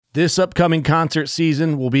This upcoming concert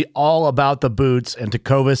season will be all about the boots, and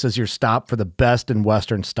Tecovas is your stop for the best in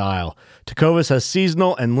Western style. Tecovas has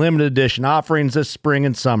seasonal and limited edition offerings this spring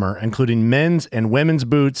and summer, including men's and women's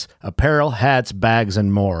boots, apparel, hats, bags,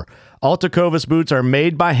 and more. All Tecovas boots are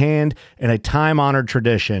made by hand in a time-honored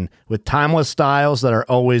tradition with timeless styles that are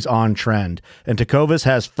always on trend. And Tecovas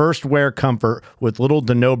has first wear comfort with little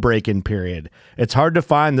to no break-in period. It's hard to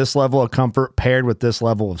find this level of comfort paired with this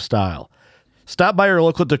level of style. Stop by your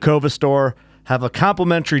local Tecovas store, have a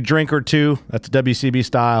complimentary drink or two, that's WCB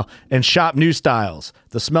style, and shop new styles.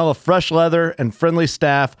 The smell of fresh leather and friendly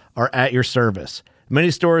staff are at your service. Many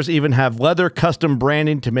stores even have leather custom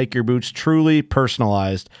branding to make your boots truly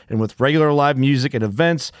personalized. And with regular live music and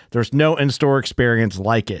events, there's no in-store experience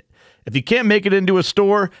like it. If you can't make it into a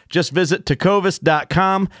store, just visit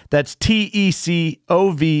tecovas.com. That's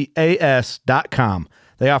TECOVAS.com.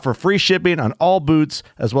 They offer free shipping on all boots,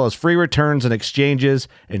 as well as free returns and exchanges,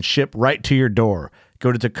 and ship right to your door.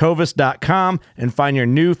 Go to tecovas.com and find your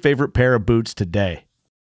new favorite pair of boots today.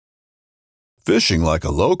 Fishing like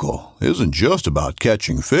a local isn't just about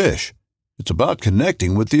catching fish. It's about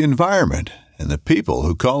connecting with the environment and the people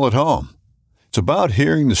who call it home. It's about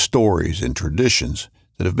hearing the stories and traditions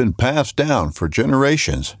that have been passed down for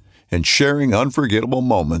generations and sharing unforgettable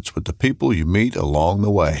moments with the people you meet along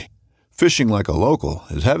the way. Fishing like a local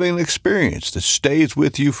is having an experience that stays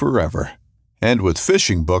with you forever. And with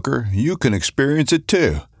Fishing Booker, you can experience it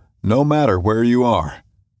too, no matter where you are.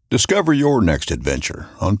 Discover your next adventure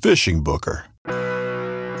on Fishing Booker.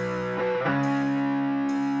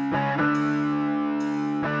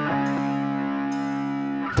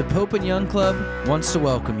 The Pope and Young Club wants to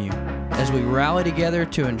welcome you as we rally together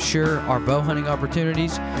to ensure our bow hunting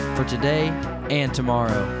opportunities for today and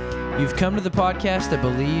tomorrow. You've come to the podcast that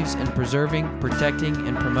believes in preserving, protecting,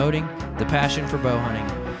 and promoting the passion for bow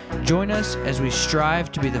hunting. Join us as we strive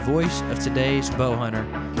to be the voice of today's bow hunter.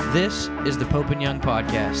 This is the Pope and Young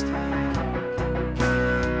Podcast.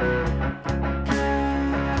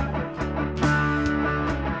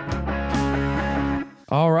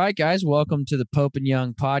 All right, guys, welcome to the Pope and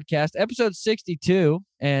Young Podcast, episode 62.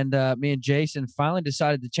 And me and Jason finally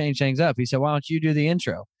decided to change things up. He said, why don't you do the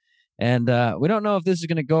intro? And we don't know if this is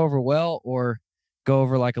going to go over well or go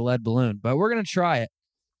over like a lead balloon, but we're going to try it.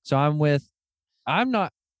 So I'm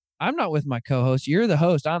not with my co-host. You're the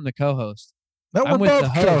host. I'm the co-host. No, we're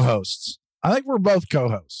both co-hosts. I think we're both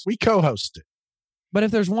co-hosts. We co-host it. But if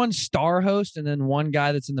there's one star host and then one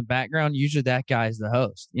guy that's in the background, usually that guy's the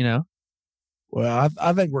host, you know? Well,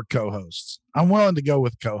 I think we're co-hosts. I'm willing to go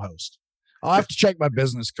with co-host. I'll have to check my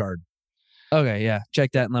business card. Okay, yeah.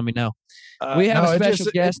 Check that and let me know. We have a special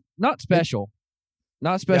guest. Not special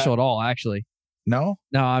at all, actually. No?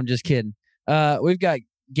 No, I'm just kidding. We've got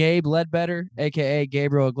Gabe Ledbetter, a.k.a.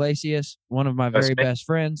 Gabriel Iglesias, one of my very best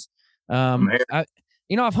friends. I've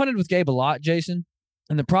hunted with Gabe a lot, Jason,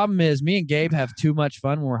 and the problem is me and Gabe have too much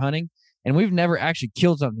fun when we're hunting, and we've never actually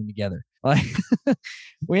killed something together. Like,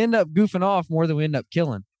 we end up goofing off more than we end up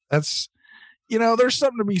killing. That's, there's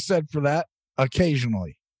something to be said for that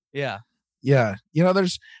occasionally. Yeah. Yeah.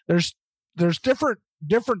 There's different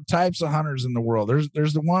types of hunters in the world.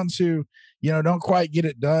 There's the ones who, don't quite get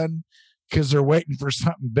it done because they're waiting for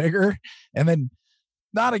something bigger. And then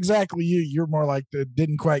not exactly you. You're more like the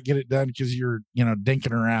didn't quite get it done because you're,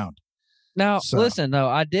 dinking around. Now, listen, though,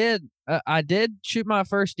 I did shoot my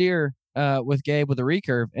first deer with Gabe with a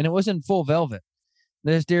recurve, and it was in full velvet.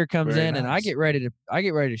 This deer comes in, and I get ready to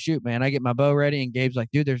shoot, man. I get my bow ready, and Gabe's like,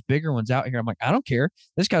 dude, there's bigger ones out here. I'm like, I don't care.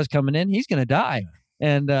 This guy's coming in. He's going to die.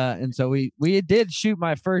 And so we did shoot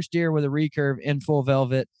my first deer with a recurve in full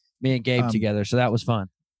velvet, me and Gabe together. So that was fun.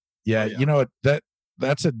 Yeah.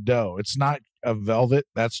 That's a doe. It's not a velvet.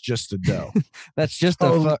 That's just a doe. That's just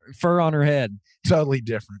a fur on her head. Totally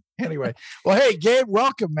different. Anyway. Well, hey, Gabe,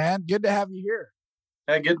 welcome, man. Good to have you here.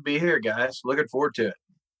 Hey, good to be here, guys. Looking forward to it.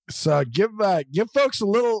 So give folks a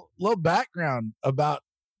little background about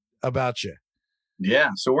you. Yeah.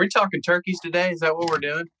 So we're talking turkeys today. Is that what we're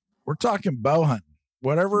doing? We're talking bow hunting.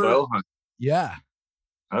 Whatever. Bow hunt. Yeah.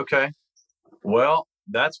 Okay. Well,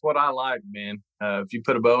 that's what I like, man. If you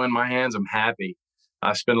put a bow in my hands, I'm happy.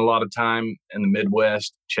 I spend a lot of time in the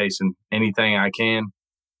Midwest chasing anything I can.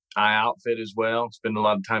 I outfit as well. Spend a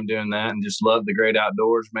lot of time doing that and just love the great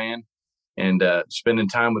outdoors, man. And spending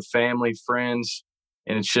time with family, friends.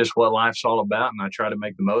 And it's just what life's all about, and I try to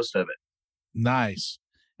make the most of it. Nice.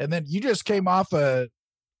 And then you just came off a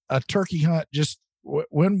turkey hunt. Just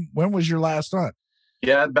when was your last hunt?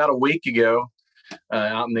 Yeah, about a week ago,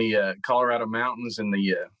 out in the Colorado mountains and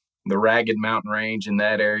the Ragged Mountain Range in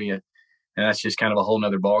that area. And that's just kind of a whole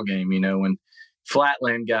nother ball game, when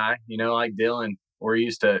flatland guy, like Dylan, we're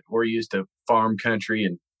used to farm country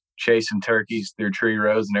and chasing turkeys through tree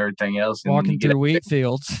rows and everything else. And walking through wheat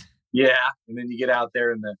fields. Yeah. And then you get out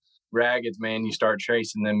there in the raggeds, man, you start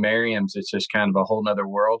chasing them Merriams. It's just kind of a whole nother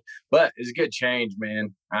world, but it's a good change,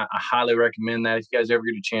 man. I highly recommend that. If you guys ever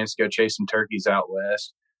get a chance to go chase some turkeys out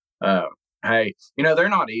west, hey, they're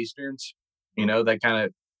not Easterns, that kind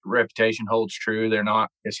of reputation holds true. They're not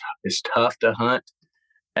as tough to hunt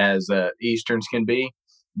as Easterns can be.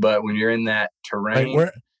 But when you're in that terrain,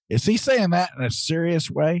 is he saying that in a serious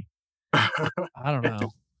way? I don't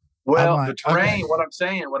know. Well, the terrain, okay. What I'm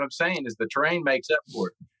saying is the terrain makes up for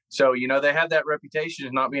it. So, they have that reputation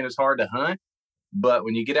of not being as hard to hunt. But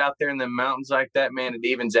when you get out there in the mountains like that, man, it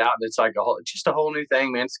evens out. And it's like just a whole new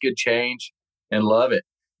thing, man. It's a good change and love it.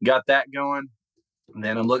 Got that going. And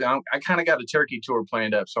then I kind of got a turkey tour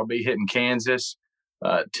planned up. So I'll be hitting Kansas,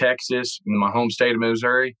 Texas, and my home state of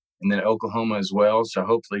Missouri, and then Oklahoma as well. So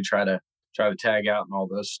hopefully try to tag out in all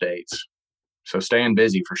those states. So staying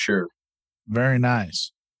busy for sure. Very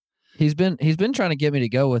nice. He's been trying to get me to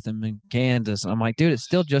go with him in Kansas. I'm like, dude, it's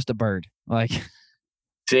still just a bird. Like,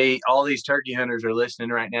 see, all these turkey hunters are listening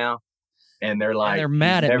right now, and they're like, they're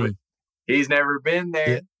mad at me. He's never been there.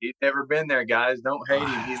 Yeah. He's never been there, guys. Don't hate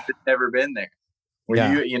him. He's just never been there.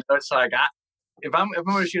 It's like if I'm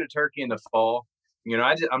going to shoot a turkey in the fall,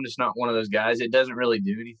 I'm just not one of those guys. It doesn't really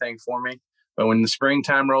do anything for me. But when the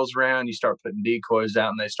springtime rolls around, you start putting decoys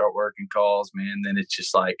out and they start working calls, man. Then it's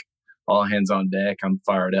just like all hands on deck. I'm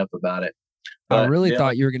fired up about it. But, I really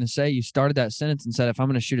thought you were going to say, you started that sentence and said, if I'm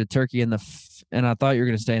going to shoot a turkey and I thought you were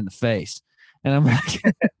going to say in the face. And I'm like,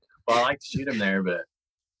 well, I like to shoot them there, but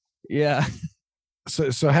yeah.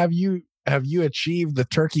 So have you achieved the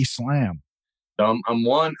turkey slam? So I'm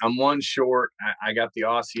one short. I got the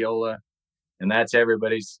Osceola, and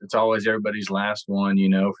it's always everybody's last one,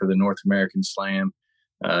 for the North American Slam.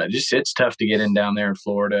 It's tough to get in down there in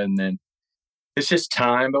Florida, and then it's just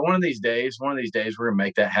time. But one of these days, we're gonna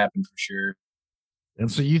make that happen for sure. And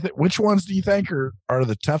so which ones do you think are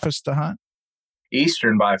the toughest to hunt?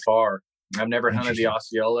 Eastern by far. I've never hunted the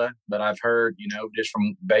Osceola, but I've heard, just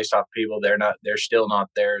from based off people, they're still not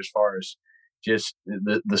there as far as just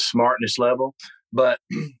the smartness level. But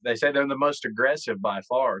they say they're the most aggressive by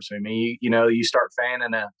far. So I mean, you start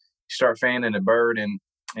fanning a bird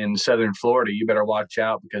in southern Florida, you better watch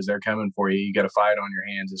out because they're coming for you. You got a fight on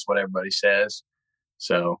your hands, is what everybody says.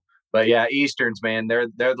 So, but yeah, Easterns, man, they're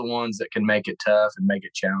the ones that can make it tough and make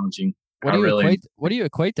it challenging. What do you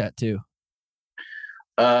equate that to?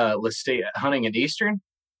 Let's see, hunting an Eastern.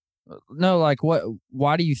 No, like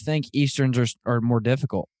why do you think Easterns are more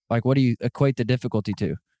difficult? Like, what do you equate the difficulty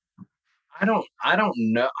to? I don't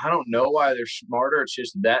know. I don't know why they're smarter. It's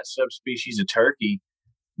just that subspecies of turkey,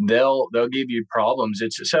 they'll give you problems.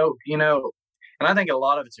 It's so, and I think a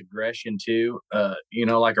lot of it's aggression too.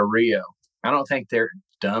 Like a Rio. I don't think they're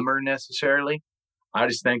dumber necessarily. I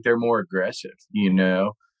just think they're more aggressive.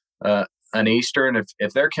 An Eastern,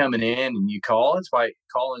 if they're coming in and you call, it's why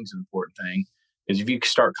calling's an important thing. Because if you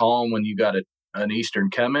start calling when you got an Eastern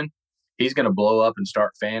coming, he's going to blow up and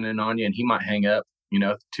start fanning on you, and he might hang up,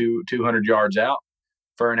 200 yards out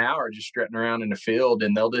for an hour just strutting around in the field,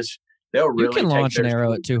 and they'll really. You can launch an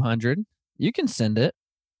arrow at 200. You can send it.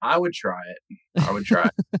 I would try it.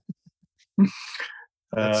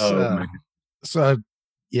 So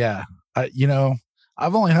yeah,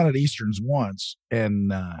 I've only hunted Easterns once,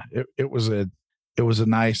 and it was a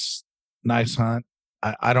nice hunt.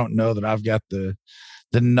 I don't know that I've got the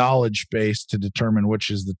knowledge base to determine which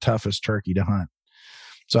is the toughest turkey to hunt.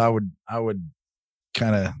 So I would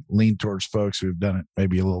kind of lean towards folks who have done it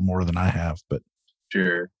maybe a little more than I have, but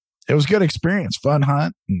sure, it was a good experience, fun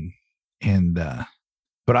hunt, and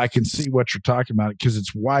but I can see what you're talking about because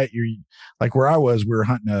it's white. You're like where I was, we were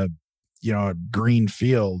hunting a green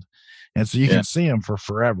field, and so you can see them for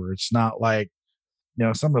forever. It's not like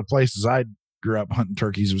some of the places I grew up hunting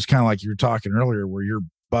turkeys. It was kind of like you were talking earlier, where you're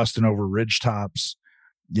busting over ridge tops.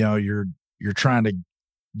 You're trying to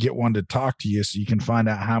get one to talk to you so you can find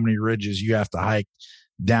out how many ridges you have to hike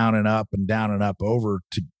down and up over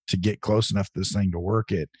to get close enough to this thing to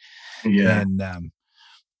work it. Yeah.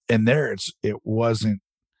 And there it wasn't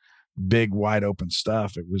big wide open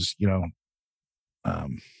stuff. It was,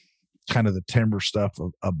 kind of the timber stuff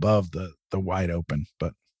above the wide open,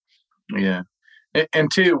 but yeah. And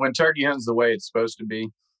two, when turkey hunting's the way it's supposed to be,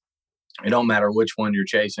 it don't matter which one you're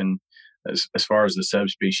chasing as far as the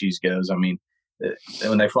subspecies goes. I mean,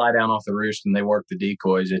 when they fly down off the roost and they work the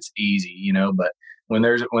decoys, it's easy, but when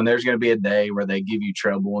there's going to be a day where they give you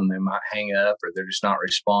trouble and they might hang up or they're just not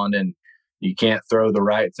responding, you can't throw the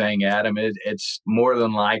right thing at them. It's more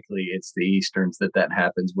than likely it's the Easterns that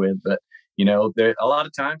happens with. But, there a lot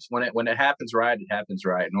of times when it happens right, it happens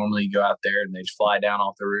right. Normally you go out there and they just fly down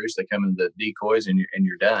off the roost, they come in the decoys and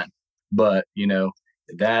you're done. But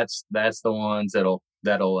that's the ones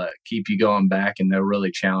that'll keep you going back, and they'll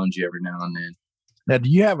really challenge you every now and then. Now, do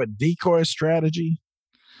you have a decoy strategy?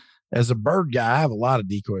 As a bird guy, I have a lot of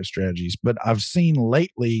decoy strategies, but I've seen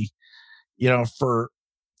lately, for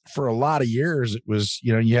a lot of years, it was,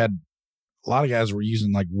 you had a lot of guys were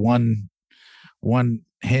using like one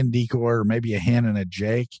hen decoy or maybe a hen and a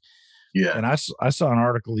jake. Yeah. And I saw an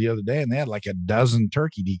article the other day and they had like a dozen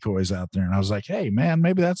turkey decoys out there. And I was like, hey, man,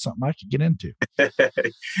 maybe that's something I could get into.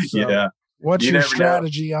 Yeah. What's your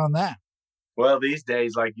strategy on that? Well, these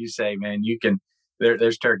days, like you say, man, you can.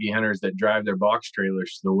 There's turkey hunters that drive their box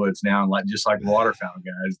trailers to the woods now, and just like waterfowl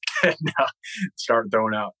guys, now start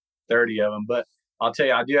throwing out 30 of them. But I'll tell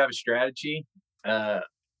you, I do have a strategy.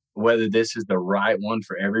 Whether this is the right one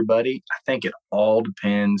for everybody, I think it all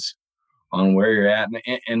depends on where you're at.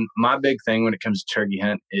 And my big thing when it comes to turkey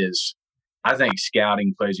hunt is I think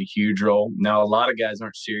scouting plays a huge role. Now, a lot of guys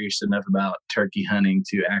aren't serious enough about turkey hunting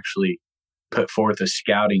to actually put forth a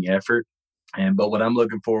scouting effort. But what I'm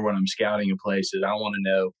looking for when I'm scouting a place is I want to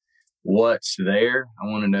know what's there. I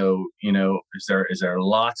want to know, is there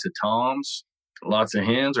lots of toms, lots of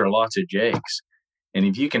hens, or lots of jakes? And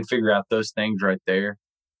if you can figure out those things right there,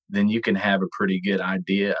 then you can have a pretty good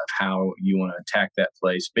idea of how you want to attack that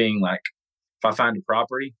place. Being like, if I find a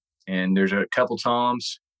property and there's a couple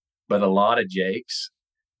toms, but a lot of jakes,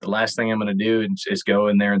 the last thing I'm going to do is go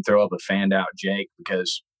in there and throw up a fanned out jake,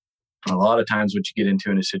 because a lot of times what you get into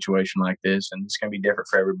in a situation like this, and it's going to be different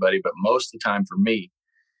for everybody, but most of the time for me,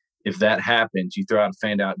 if that happens, you throw out a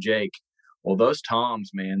fanned out jake. Well, those toms,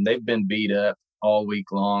 man, they've been beat up all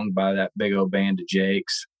week long by that big old band of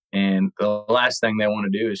jakes. And the last thing they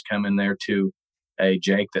want to do is come in there to a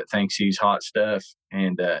jake that thinks he's hot stuff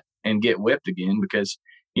and get whipped again, because,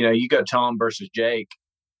 you go Tom versus Jake.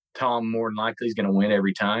 Tom more than likely is going to win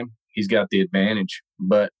every time. He's got the advantage.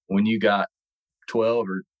 But when you got 12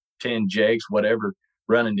 or 10 jakes, whatever,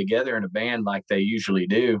 running together in a band like they usually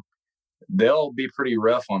do, they'll be pretty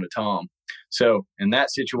rough on a tom. So in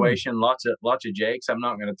that situation, lots of jakes. I'm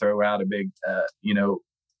not going to throw out a big,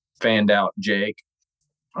 fanned out jake,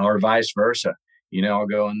 or vice versa. I'll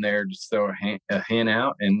go in there, just throw a hen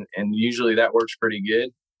out, and usually that works pretty good,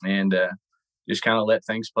 and just kind of let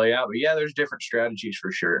things play out. But yeah, there's different strategies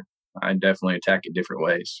for sure. I definitely attack it different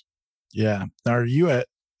ways. Yeah. Are you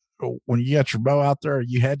when you got your bow out there, are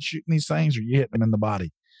you head shooting these things, or you hitting them in the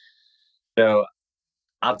body? So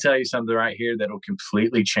I'll tell you something right here that'll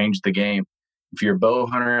completely change the game. If you're a bow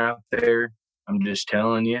hunter out there, I'm just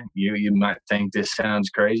telling you, you might think this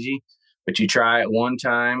sounds crazy, but you try it one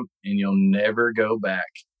time and you'll never go back.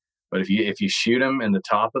 But if you shoot them in the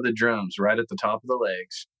top of the drums, right at the top of the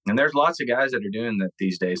legs, and there's lots of guys that are doing that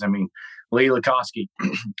these days. I mean, Lee Lakowski,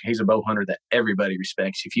 he's a bow hunter that everybody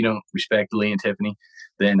respects. If you don't respect Lee and Tiffany,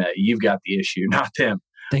 then you've got the issue, not them.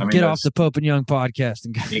 Then get off the Pope and Young podcast.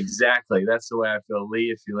 Exactly. That's the way I feel.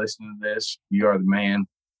 Lee, if you listen to this, you are the man.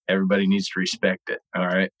 Everybody needs to respect it. All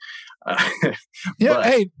right. Yeah. But,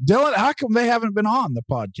 hey, Dylan, how come they haven't been on the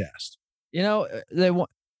podcast?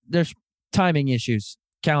 There's timing issues,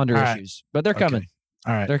 calendar issues, but they're coming.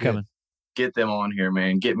 All right. They're coming. Get them on here,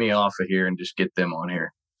 man. Get me off of here and just get them on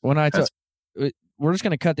here. We're just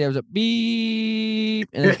going to cut the episode beep,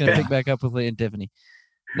 and it's going to pick back up with Lee and Tiffany.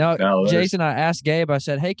 No, Jason, I asked Gabe, I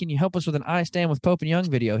said, hey, can you help us with an I Stand with Pope and Young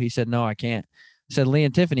video? He said, no, I can't. I said, Lee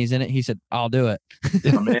and Tiffany's in it. He said, I'll do it.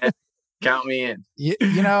 Oh, man, count me in. It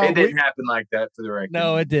didn't happen like that, for the record.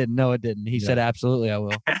 No, it didn't. He said, absolutely, I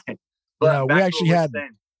will. But we actually had,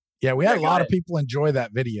 we had a lot of people enjoy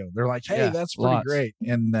that video. They're like, hey, that's pretty great.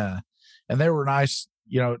 And they were nice,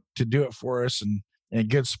 to do it for us, and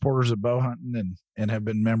good supporters of bow hunting and have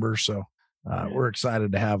been members. So we're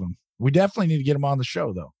excited to have them. We definitely need to get him on the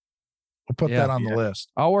show, though. We'll put that on the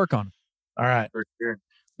list. I'll work on it. All right. For sure.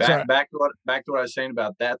 Back to what I was saying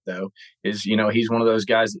about that, though, is, he's one of those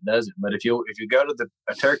guys that does it. But if you go to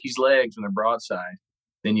a turkey's legs when they're broadside,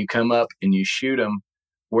 then you come up and you shoot them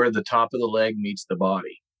where the top of the leg meets the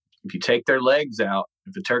body. If you take their legs out,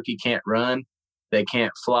 if a turkey can't run, they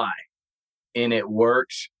can't fly. And it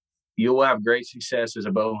works. You'll have great success as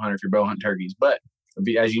a bow hunter if you're bow hunting turkeys. But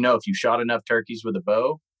as you know, if you shot enough turkeys with a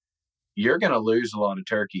bow, you're going to lose a lot of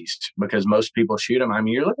turkeys, because most people shoot them. I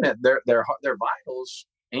mean, you're looking at their vitals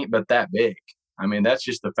ain't but that big. I mean, that's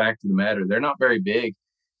just the fact of the matter. They're not very big,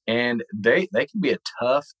 and they can be a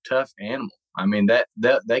tough animal. I mean, that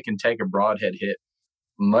they can take a broadhead hit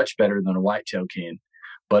much better than a whitetail can.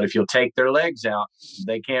 But if you'll take their legs out,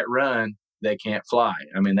 they can't run, they can't fly.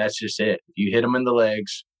 I mean, that's just it. If you hit them in the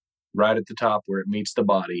legs, right at the top where it meets the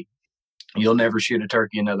body. You'll never shoot a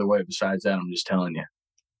turkey another way besides that. I'm just telling you.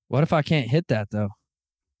 What if I can't hit that though?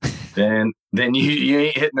 Then you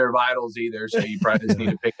ain't hitting their vitals either. So you probably just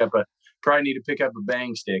need to pick up a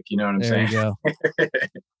bang stick. You know what I'm saying? There you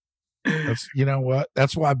go. You know what?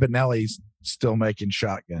 That's why Benelli's still making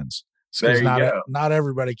shotguns. There you go. Not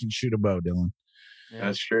everybody can shoot a bow, Dylan. Yeah.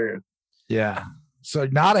 That's true. Yeah. So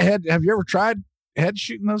not a head. Have you ever tried head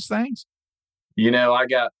shooting those things? I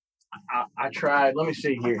tried. Let me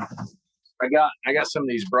see here. I got some of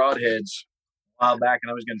these broadheads a while back, and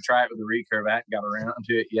I was going to try it with a recurve. I haven't got around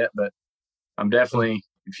to it yet, but I'm definitely,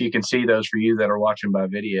 if you can see those for you that are watching by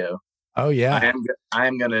video. Oh yeah. I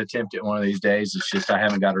am going to attempt it one of these days. It's just I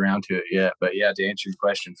haven't got around to it yet. But yeah, to answer your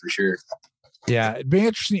question for sure. Yeah, it'd be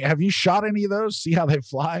interesting. Have you shot any of those? See how they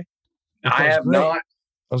fly? I have not.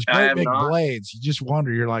 Those great big blades. You just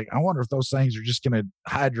wonder. You're like, I wonder if those things are just going to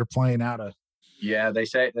hydroplane out of. Yeah, they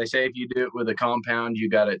say if you do it with a compound, you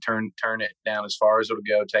got to turn it down as far as it'll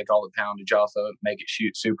go. Take all the poundage off of it, make it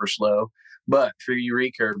shoot super slow. But for you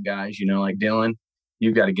recurve guys, like Dylan,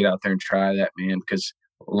 you got to get out there and try that, man. Because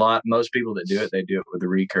most people that do it, they do it with a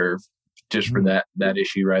recurve. Just for that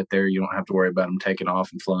issue right there, you don't have to worry about them taking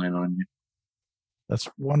off and flying on you. That's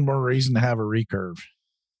one more reason to have a recurve.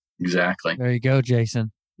 Exactly. There you go,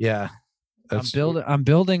 Jason. Yeah. I'm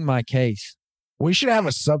building my case. We should have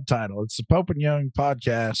a subtitle. It's the Pope and Young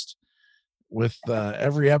podcast. With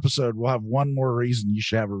every episode, we'll have one more reason you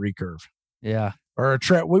should have a recurve. Yeah. Or a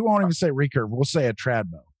trad. We won't even say recurve. We'll say a trad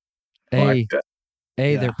bow.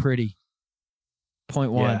 They're pretty.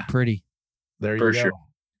 Point one, pretty. There you go. Sure.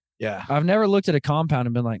 Yeah. I've never looked at a compound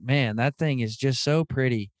and been like, man, that thing is just so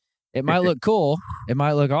pretty. It might look cool. It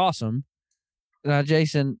might look awesome. Now,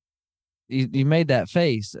 Jason, you made that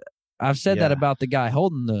face. I've said that about the guy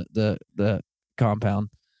holding the compound.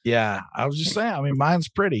 Yeah. I was just saying, I mean, mine's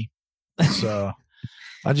pretty. So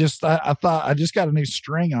I thought I just got a new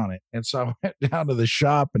string on it. And so I went down to the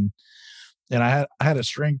shop and I had a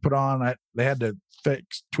string put on. They had to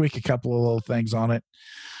tweak a couple of little things on it.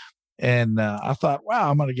 And I thought, wow,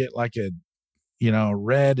 I'm going to get like a,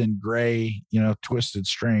 red and gray, twisted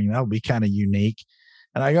string. That'll be kind of unique.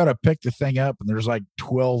 And I go to pick the thing up and there's like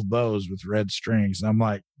 12 bows with red strings. And I'm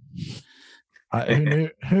like,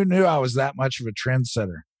 who knew I was that much of a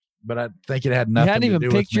trendsetter? But I think it had nothing to do with me. You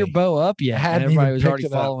hadn't even picked your bow up yet. And everybody was already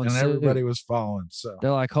following suit. And everybody was following. So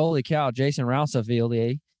they're like, holy cow, Jason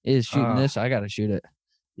Roussefield is shooting this. I got to shoot it.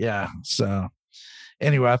 Yeah. So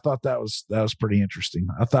anyway, I thought that was pretty interesting.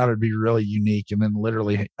 I thought it'd be really unique. And then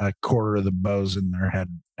literally a quarter of the bows in there had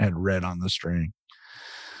red on the string.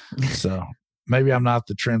 So maybe I'm not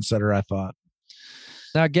the trendsetter I thought.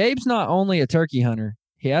 Now, Gabe's not only a turkey hunter.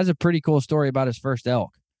 He has a pretty cool story about his first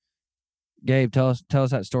elk. Gabe, tell us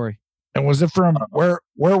that story. And was it from where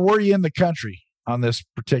were you in the country on this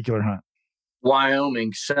particular hunt?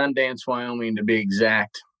 Wyoming, Sundance, Wyoming to be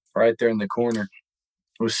exact. Right there in the corner.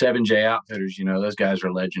 With 7J Outfitters, those guys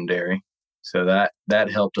are legendary. So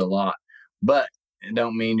that helped a lot. But it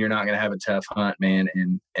don't mean you're not going to have a tough hunt, man.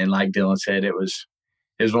 And like Dylan said, it was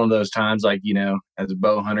one of those times, like, as a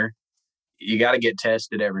bow hunter, you got to get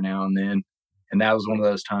tested every now and then. And that was one of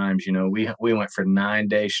those times, we went for 9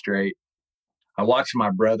 days straight. I watched my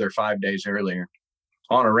brother 5 days earlier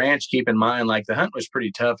on a ranch. Keep in mind, like, the hunt was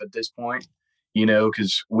pretty tough at this point,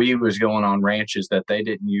 because we was going on ranches that they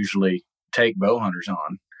didn't usually take bow hunters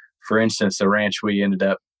on. For instance, the ranch we ended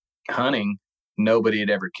up hunting, nobody had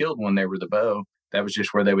ever killed one. They were the bow. That was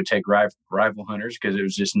just where they would take rival hunters because it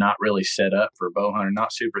was just not really set up for a bow hunter,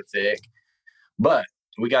 not super thick. But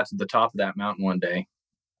we got to the top of that mountain one day,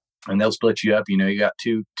 and they'll split you up. You got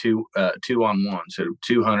two on one, so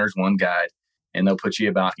 2 hunters, 1 guide, and they'll put you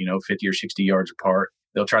about 50 or 60 yards apart.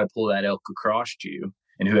 They'll try to pull that elk across you,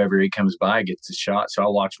 and whoever he comes by gets the shot. So I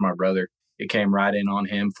watched my brother. It came right in on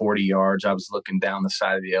him, 40 yards. I was looking down the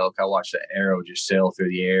side of the elk. I watched the arrow just sail through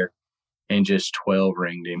the air and just 12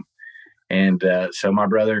 ringed him. And so my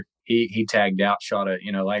brother, he tagged out, shot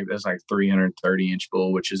that's like 330-inch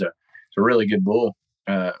bull, which is a really good bull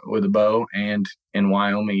with a bow. And in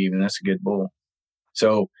Wyoming, even, that's a good bull.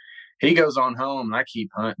 So he goes on home, and I keep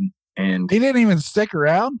hunting. And he didn't even stick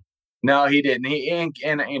around? No, he didn't. He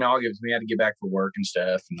we had to get back for work and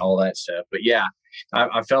stuff and all that stuff. But yeah,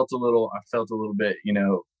 I felt a little bit,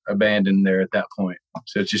 abandoned there at that point.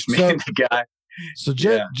 So it's just me and the guy. So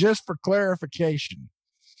just for clarification,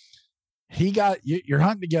 you're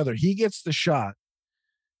hunting together. He gets the shot.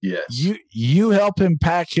 Yes. You help him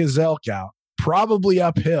pack his elk out, probably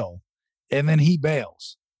uphill, and then he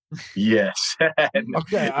bails. Yes.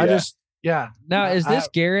 Okay. Yeah. Now, is this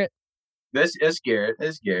Garrett? It's Garrett.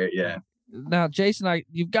 It's Garrett. Yeah. now, Jason,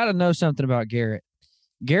 you've got to know something about Garrett.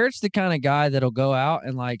 Garrett's the kind of guy that'll go out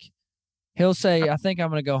and like he'll say, "I think I'm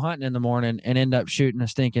going to go hunting in the morning," and end up shooting a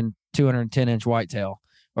stinking 210-inch whitetail.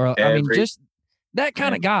 Or I mean, just that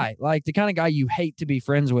kind of guy, like the kind of guy you hate to be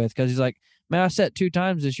friends with because he's like, "Man, I set 2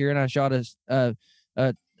 times this year and I shot a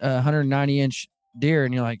 190-inch deer,"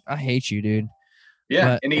 and you're like, "I hate you, dude."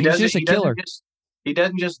 Yeah, but and he's just a killer. He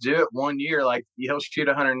doesn't just do it one year. Like he'll shoot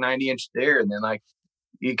a 190-inch deer, and then like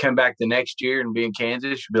you come back the next year and be in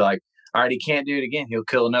Kansas, you'll be like, all right, he can't do it again. He'll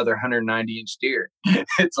kill another 190-inch deer.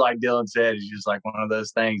 It's like Dylan said, it's just like one of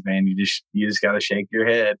those things, man. You just got to shake your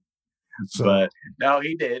head. So, but no,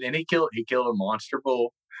 he did, and he killed a monster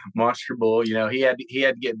bull. You know, he had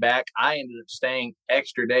to get back. I ended up staying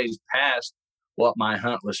extra days past what my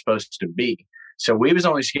hunt was supposed to be. So we was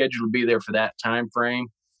only scheduled to be there for that time frame.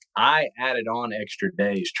 I added on extra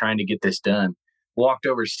days trying to get this done. Walked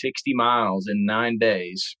over 60 miles in 9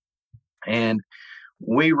 days, and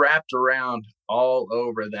we wrapped around all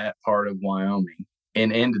over that part of Wyoming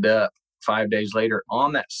and ended up 5 days later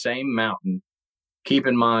on that same mountain. Keep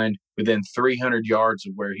in mind, within 300 yards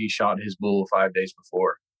of where he shot his bull 5 days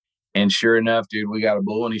before. And sure enough, dude, we got a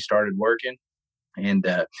bull and he started working. And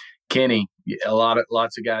Kenny,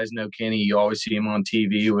 lots of guys know Kenny. You always see him on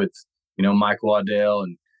TV with, you know, Mike Waddell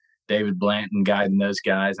and David Blanton guiding those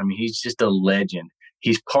guys. I mean, he's just a legend.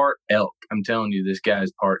 He's part elk. I'm telling you, this guy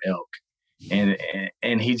is part elk.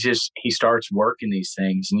 And he starts working these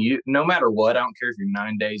things. And you, no matter what, I don't care if you're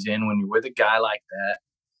 9 days in, when you're with a guy like that,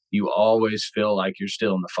 you always feel like you're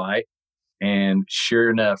still in the fight. And sure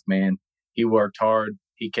enough, man, he worked hard.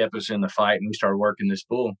 He kept us in the fight, and we started working this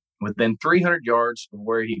bull within 300 yards of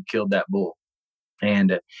where he killed that bull.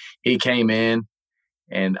 And he came in,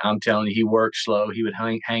 and I'm telling you, he worked slow. He would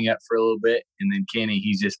hang up for a little bit, and then Kenny,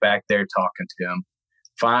 he's just back there talking to him.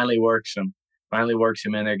 Finally works him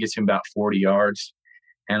in there, gets him about 40 yards.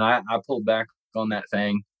 And I pulled back on that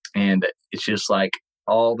thing, and it's just like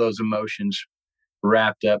all those emotions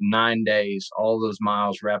wrapped up, 9 days, all those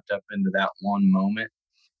miles wrapped up into that one moment.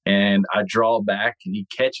 And I draw back, and he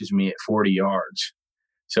catches me at 40 yards.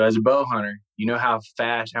 So as a bow hunter, you know how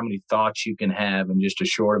many thoughts you can have in just a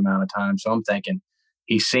short amount of time. So I'm thinking,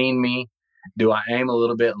 he's seen me. Do I aim a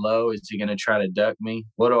little bit low? Is he going to try to duck me?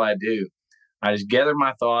 What do? I just gathered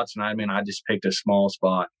my thoughts, and I just picked a small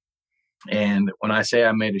spot. And when I say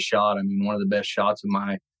I made a shot, I mean one of the best shots of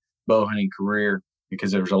my bow hunting career,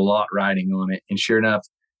 because there was a lot riding on it. And sure enough,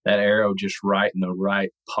 that arrow just right in the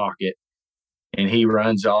right pocket. And he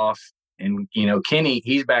runs off. And, you know, Kenny,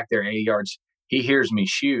 he's back there 80 yards. He hears me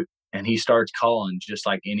shoot, and he starts calling just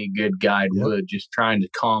like any good guide would, just trying to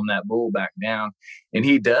calm that bull back down. And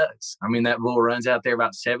he does. I mean, that bull runs out there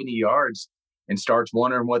about 70 yards and starts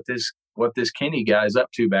wondering what this Kenny guy's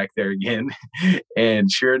up to back there again. And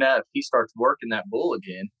sure enough, he starts working that bull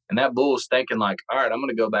again. And that bull is thinking like, all right, I'm going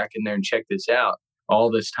to go back in there and check this out. All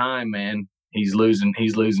this time, man, he's losing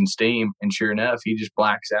steam. And sure enough, he just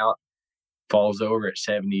blacks out, falls over at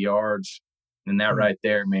 70 yards. And that right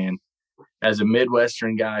there, man, as a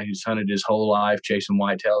Midwestern guy who's hunted his whole life chasing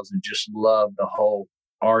whitetails and just loved the whole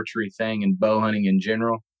archery thing and bow hunting in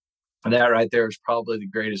general, that right there is probably the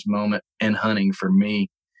greatest moment in hunting for me,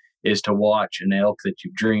 is to watch an elk that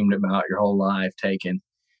you've dreamed about your whole life taken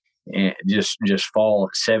and just fall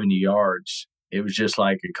at 70 yards. It was just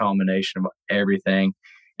like a combination of everything.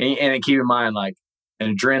 And keep in mind, like,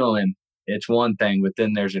 adrenaline, it's one thing, but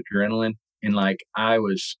then there's adrenaline. And like, I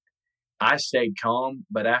stayed calm,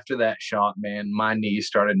 but after that shot, man, my knees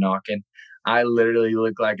started knocking. I literally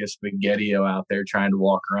looked like a spaghetti-o out there trying to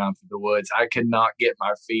walk around through the woods. I could not get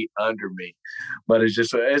my feet under me, but it's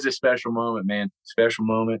a special moment, man. Special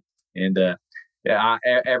moment. And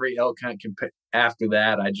every elk hunt after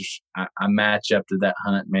that, I match up to that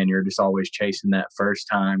hunt, man. You're just always chasing that first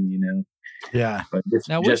time, you know. Yeah. But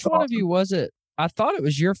now, which one of you was it? I thought it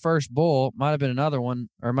was your first bull. Might have been another one,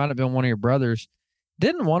 or it might have been one of your brothers.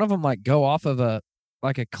 Didn't one of them like go off of a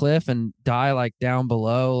cliff and die like down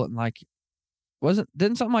below, and like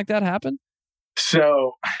didn't something like that happen?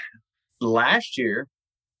 So last year,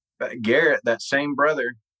 Garrett, that same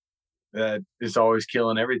brother that is always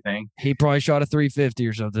killing everything, he probably shot a 350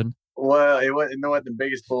 or something. Well, it wasn't the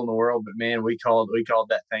biggest bull in the world, but man, we called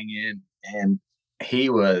that thing in, and he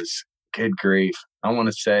was, good grief, I want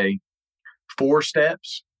to say 4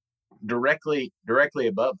 steps directly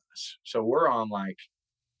above us. So we're on like,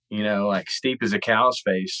 you know, like steep as a cow's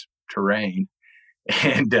face terrain.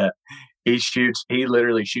 And he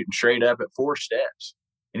literally shooting straight up at 4 steps,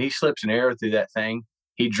 and he slips an arrow through that thing.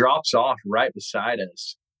 He drops off right beside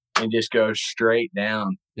us and just goes straight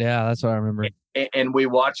down. Yeah, that's what I remember. And we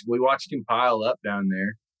watched him pile up down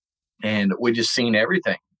there. and we just seen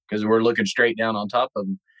everything because we're looking straight down on top of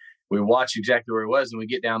him. We watch exactly where he was, and we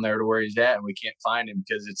get down there to where he's at, and we can't find him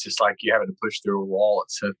because it's just like you having to push through a wall.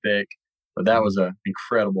 It's so thick. But that was an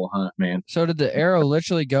incredible hunt, man. So did the arrow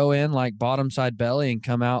literally go in like bottom side belly and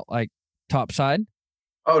come out like top side?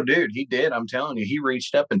 Oh, dude, he did. I'm telling you, he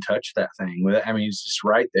reached up and touched that thing. I mean, it's just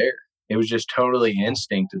right there. It was just totally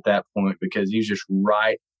instinct at that point because he was just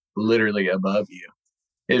right, literally above you.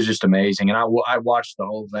 It was just amazing. And I watched the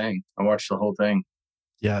whole thing.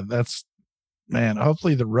 Yeah, man,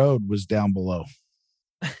 hopefully the road was down below.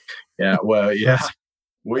 Yeah, well, yeah.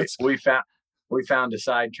 We found a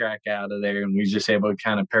sidetrack out of there, and we was just able to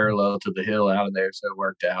kind of parallel to the hill out of there, so it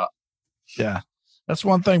worked out. Yeah. That's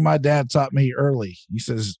one thing my dad taught me early. He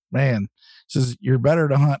says, you're better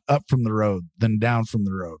to hunt up from the road than down from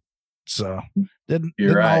the road. So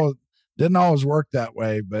didn't always work that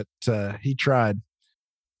way, but he tried.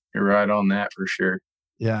 You're right on that for sure.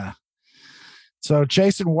 Yeah. So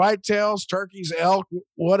chasing whitetails, turkeys, elk,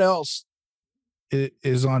 what else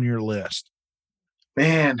is on your list?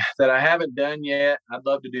 Man, that I haven't done yet. I'd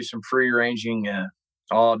love to do some free ranging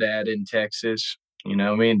aoudad in Texas. You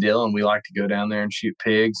know, me and Dylan, we like to go down there and shoot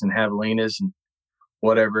pigs and javelinas and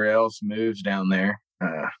whatever else moves down there.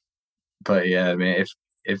 But yeah, man,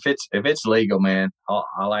 if it's legal, man,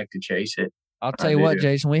 I like to chase it. I'll tell you what,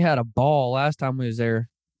 Jason, we had a ball last time we was there.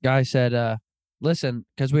 Guy said, listen,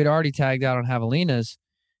 because we'd already tagged out on javelinas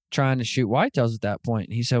trying to shoot whitetails at that point.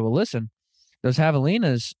 And he said, well, listen, those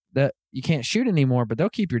javelinas that you can't shoot anymore, but they'll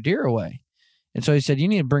keep your deer away. And so he said, you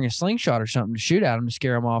need to bring a slingshot or something to shoot at them to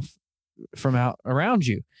scare them off from out around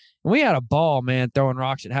you. And we had a ball, man, throwing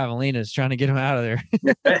rocks at javelinas, trying to get them out of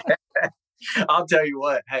there. I'll tell you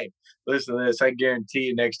what, hey, listen to this. I guarantee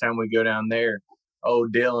you next time we go down there,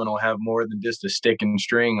 old Dylan will have more than just a stick and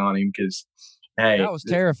string on him because, hey. That was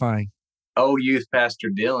terrifying. Old youth pastor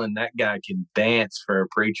Dylan, that guy can dance for a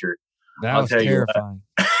preacher. That was terrifying.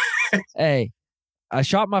 Hey, I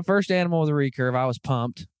shot my first animal with a recurve. I was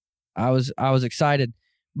pumped. I was excited.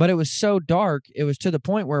 But it was so dark, it was to the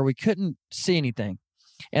point where we couldn't see anything.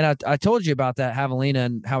 And I told you about that javelina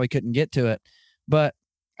and how we couldn't get to it. But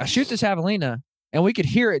I shoot this javelina, and we could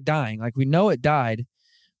hear it dying. Like, we know it died,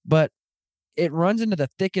 but it runs into the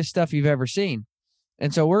thickest stuff you've ever seen.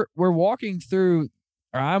 And so we're walking through,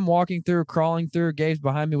 or I'm walking through, crawling through. Gabe's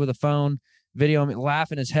behind me with a phone, video me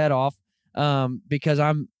laughing his head off because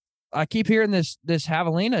I keep hearing this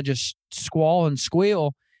javelina just squall and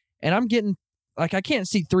squeal, and I'm getting, like, I can't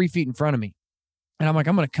see 3 feet in front of me. And I'm like,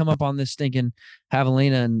 I'm going to come up on this stinking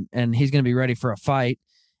javelina and he's going to be ready for a fight.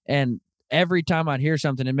 And every time I'd hear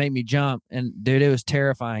something, it made me jump. And dude, it was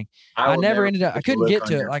terrifying. I couldn't get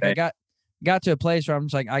to it. Like, I got to a place where I'm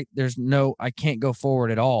just like, I can't go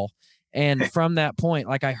forward at all. And from that point,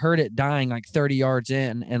 like, I heard it dying like 30 yards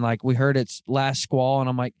in, and like we heard its last squall. And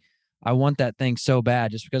I'm like, I want that thing so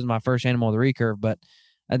bad just because of my first animal with a recurve, but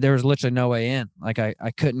there was literally no way in. Like,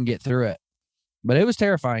 I couldn't get through it, but it was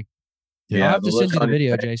terrifying. Yeah, I'll have to send you the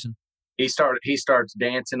video, Jason. He starts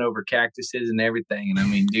dancing over cactuses and everything. And I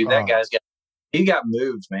mean, dude, that guy's got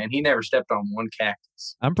moves, man. He never stepped on one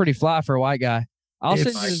cactus. I'm pretty fly for a white guy. I'll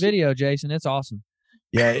send you the video, Jason. It's awesome.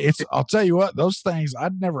 Yeah, I'll tell you what, those things,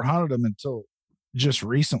 I'd never hunted them until just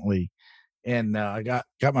recently. And I got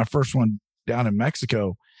my first one down in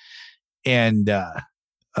Mexico. And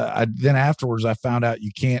then afterwards, I found out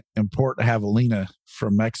you can't import a javelina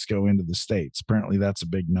from Mexico into the States. Apparently, that's a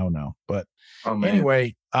big no-no. But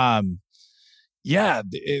anyway, yeah,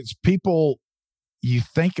 it's people, you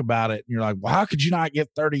think about it, and you're like, well, how could you not get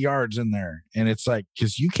 30 yards in there? And it's like,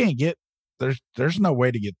 because you can't get, there's no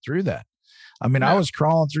way to get through that. I mean, I was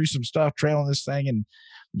crawling through some stuff, trailing this thing, and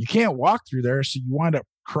you can't walk through there. So you wind up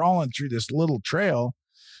crawling through this little trail,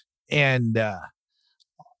 and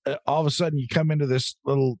all of a sudden you come into this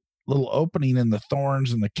little opening in the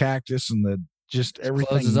thorns and the cactus and the just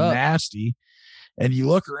everything nasty, and you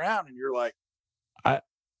look around and you're like,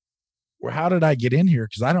 how did I get in here?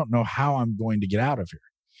 Because I don't know how I'm going to get out of here.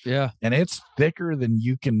 Yeah. And it's thicker than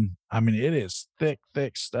you can. I mean, it is thick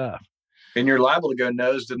stuff. And you're liable to go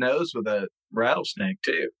nose to nose with a rattlesnake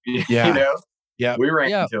too. Yeah. You know? Yeah. We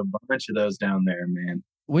ran into a bunch of those down there, man.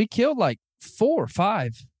 We killed like 4 or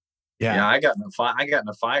 5. Yeah. I got in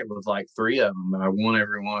a fight with like 3 of them, and I won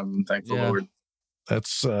every one of them. Thank the Lord.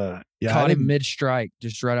 That's caught him mid-strike,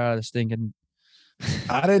 just right out of the stinking.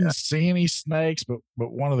 I didn't see any snakes, but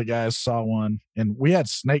one of the guys saw one, and we had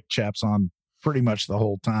snake chaps on pretty much the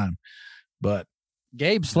whole time. But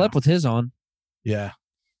Gabe slept with his on. Yeah.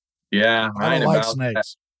 Yeah. I don't like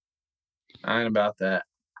snakes. I ain't about that.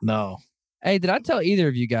 No. Hey, did I tell either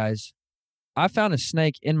of you guys, I found a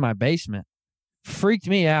snake in my basement? Freaked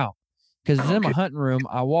me out. because it's in my hunting room.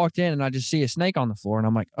 I walked in and I just see a snake on the floor, and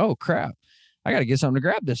I'm like, oh crap, I got to get something to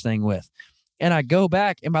grab this thing with. And I go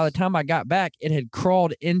back, and by the time I got back, it had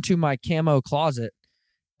crawled into my camo closet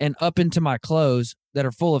and up into my clothes that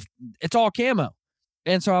are full of, it's all camo.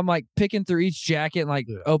 And so I'm like picking through each jacket and like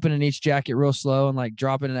opening each jacket real slow and like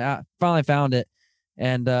dropping it out. Finally found it.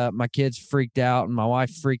 And my kids freaked out and my wife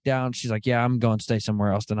freaked out. And she's like, yeah, I'm going to stay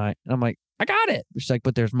somewhere else tonight. And I'm like, I got it. She's like,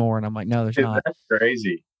 but there's more. And I'm like, no, there's not. That's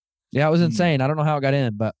crazy. Yeah, it was insane. I don't know how it got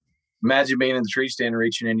in, but. Imagine being in the tree stand,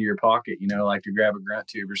 reaching into your pocket, like to grab a grunt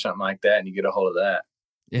tube or something like that, and you get a hold of that.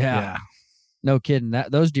 Yeah. No kidding.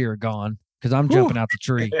 Those deer are gone because I'm jumping out the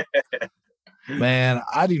tree. Man,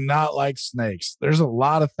 I do not like snakes. There's a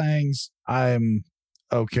lot of things I'm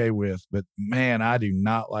okay with, but man, I do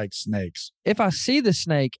not like snakes. If I see the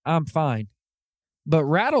snake, I'm fine. But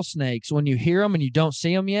rattlesnakes, when you hear them and you don't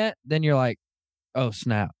see them yet, then you're like, oh,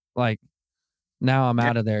 snap. Like, now I'm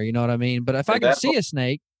out of there. You know what I mean? But if I can see a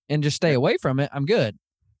snake and just stay away from it, I'm good.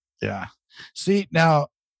 Yeah. See, now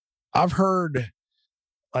I've heard,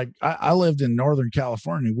 like, I lived in Northern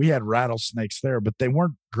California. We had rattlesnakes there, but they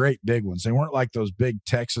weren't great big ones. They weren't like those big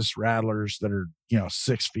Texas rattlers that are,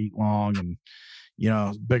 6 feet long and,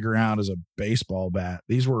 big around as a baseball bat.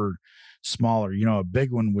 These were smaller. A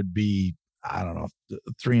big one would be, I don't know,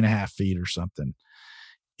 3.5 feet or something.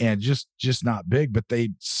 And just not big, but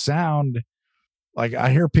they sound like,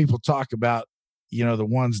 I hear people talk about, the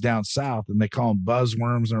ones down south, and they call them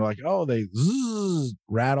buzzworms. And they're like, oh, they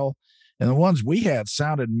rattle. And the ones we had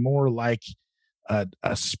sounded more like a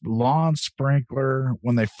lawn sprinkler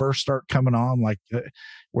when they first start coming on, like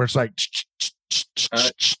where it's like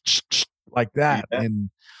like that. Yeah. And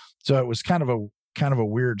so it was kind of a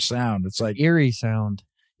weird sound. It's like eerie sound.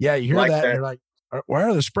 Yeah, you hear like that, and you're like, why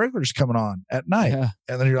are the sprinklers coming on at night? Yeah.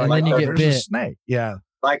 And then you're like, then you get there's bit. A snake. Yeah,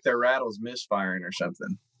 like their rattles misfiring or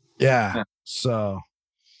something. Yeah. So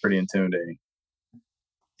pretty intimidating.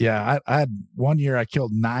 Yeah, I had one year I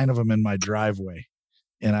killed 9 of them in my driveway,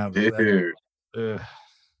 and and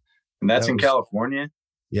that's in California.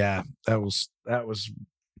 Yeah, that was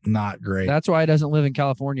not great. That's why he doesn't live in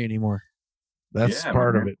California anymore. That's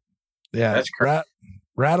part of it. Yeah, that's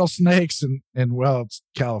rattlesnakes and well, it's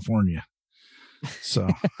California. So,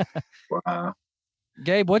 wow.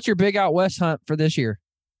 Gabe, what's your big out west hunt for this year?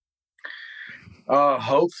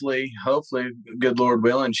 Hopefully, good Lord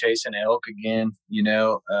willing, chasing elk again.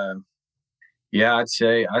 Yeah, I'd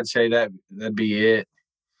say that'd be it.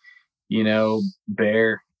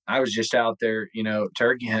 Bear. I was just out there,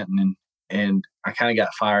 turkey hunting, and I kind of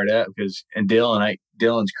got fired up because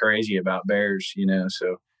Dylan's crazy about bears,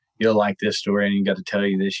 so you'll like this story. I ain't got to tell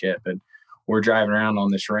you this yet, but we're driving around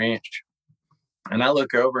on this ranch, and I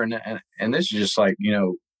look over and this is just like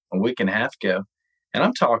a week and a half ago, and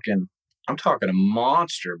I'm talking a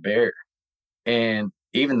monster bear. And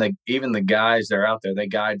even the guys that are out there, they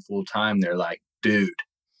guide full time. They're like, dude,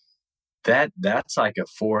 that's like a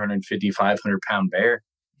 450, 500 pound bear.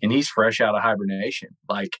 And he's fresh out of hibernation.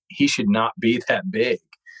 Like, he should not be that big.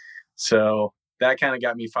 So that kind of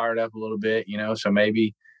got me fired up a little bit, so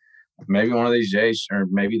maybe one of these days, or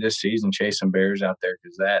maybe this season, chase some bears out there.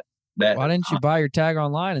 Cause that, why didn't you buy your tag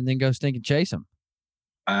online and then go stink and chase them?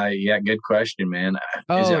 Yeah, good question, man.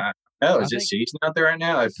 Is it season out there right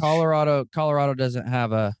now? Colorado doesn't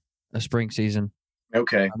have a spring season.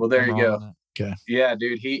 Okay. Well, there you go. Okay. Yeah,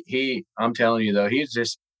 dude, he I'm telling you though, he's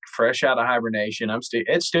just fresh out of hibernation.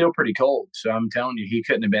 It's still pretty cold. So I'm telling you, he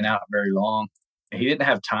couldn't have been out very long. He didn't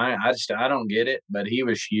have time. I don't get it, but he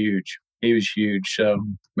was huge. So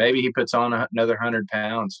maybe he puts on another 100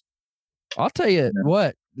 pounds. I'll tell you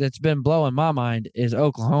what, that's been blowing my mind is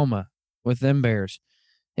Oklahoma with them bears.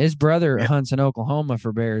 His brother hunts in Oklahoma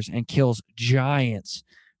for bears and kills giants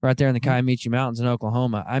right there in the Kiamichi Mountains in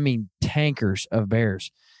Oklahoma. I mean, tankers of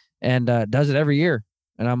bears, and does it every year.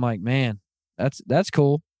 And I'm like, man, that's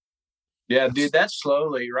cool. Yeah, dude, that's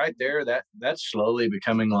slowly right there. That's slowly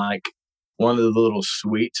becoming like one of the little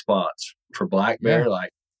sweet spots for black bear. Yeah.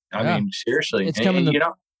 Like, I mean, seriously, it's coming.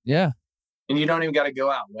 And and you don't even got to go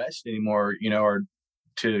out west anymore, or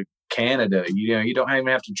to Canada. You don't even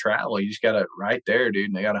have to travel. You just got it right there, dude.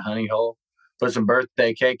 And they got a honey hole. Put some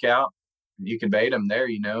birthday cake out. You can bait them there,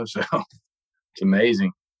 so it's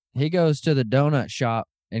amazing. He goes to the donut shop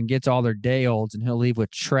and gets all their day olds, and he'll leave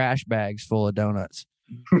with trash bags full of donuts.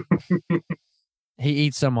 He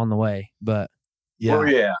eats some on the way, but yeah. Oh,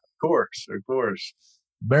 yeah, of course.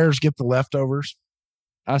 Bears get the leftovers.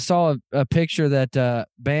 I saw a picture that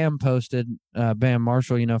Bam posted, Bam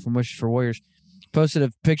Marshall, from Wishes for Warriors, posted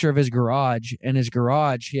a picture of his garage. And his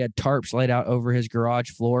garage, he had tarps laid out over his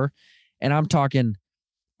garage floor. And I'm talking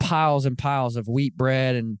piles and piles of wheat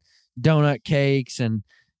bread and donut cakes and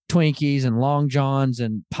Twinkies and Long Johns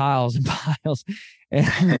and piles and piles.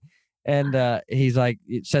 And he's like,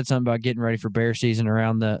 it said something about getting ready for bear season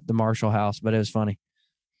around the Marshall house, but it was funny.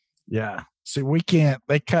 Yeah. See,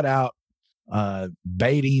 they cut out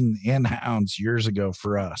baiting in hounds years ago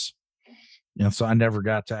for us. And so I never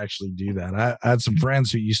got to actually do that. I had some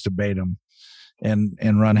friends who used to bait them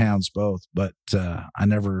and run hounds both, but I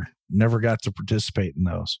never got to participate in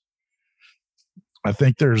those. I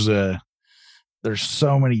think there's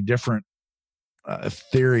so many different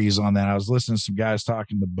theories on that. I was listening to some guys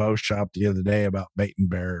talking to the bow shop the other day about baiting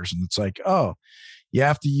bears, and it's like, oh, you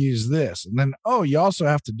have to use this, and then you also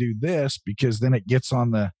have to do this because then it gets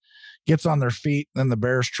on their feet, and then the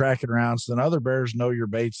bear's tracking around, so then other bears know your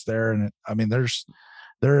bait's there. And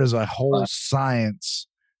there is a whole science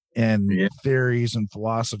and theories and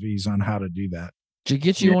philosophies on how to do that. Did you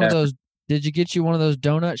get you one of those? Did you get you one of those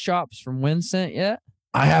donut shops from Winsent yet?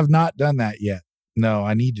 I have not done that yet. No,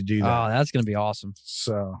 I need to do that. Oh, that's going to be awesome.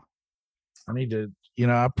 So I need to,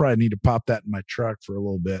 I probably need to pop that in my truck for a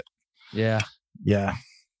little bit. Yeah. Yeah.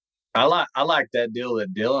 I like that deal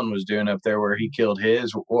that Dylan was doing up there where he killed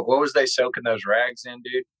his. What was they soaking those rags in,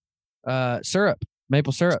 dude? Syrup,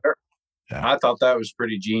 maple syrup. Yeah. I thought that was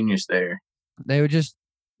pretty genius there. They would just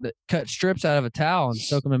cut strips out of a towel and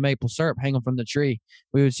soak them in maple syrup, hang them from the tree.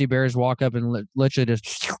 We would see bears walk up and literally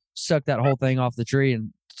just suck that whole thing off the tree and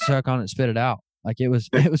suck on it and spit it out. Like it was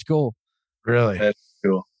cool. Really? That's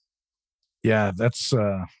cool. Yeah, that's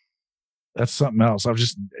something else. I've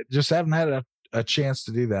just haven't had a chance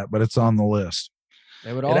to do that, but it's on the list.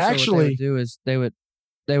 They would also what they would do is they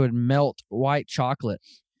would melt white chocolate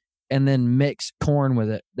and then mix corn with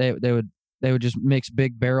it. They would just mix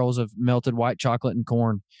big barrels of melted white chocolate and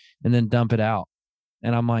corn and then dump it out.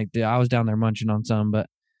 And I'm like, dude, I was down there munching on some, but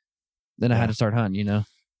then I had to start hunting,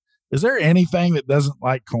 Is there anything that doesn't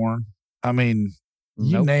like corn? I mean,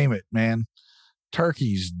 you name it, man.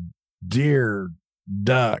 Turkeys, deer,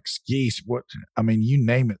 ducks, geese, you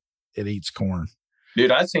name it, it eats corn.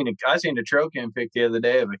 Dude, I seen a trail cam pic the other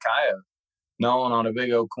day of a coyote gnawing on a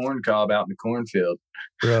big old corn cob out in the cornfield.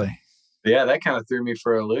 Really? Yeah, that kind of threw me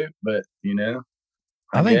for a loop, but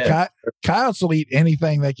I think coyotes will eat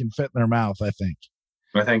anything they can fit in their mouth. I think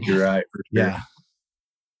you're right. For sure.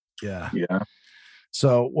 Yeah.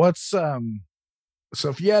 So what's so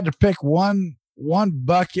if you had to pick one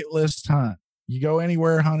bucket list hunt, you go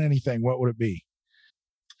anywhere, hunt anything, what would it be?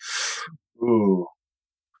 Ooh,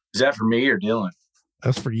 is that for me or Dylan?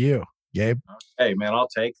 That's for you, Gabe. Hey man, I'll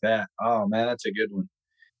take that. Oh man, that's a good one.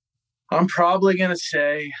 I'm probably going to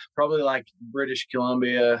say like British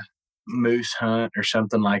Columbia moose hunt or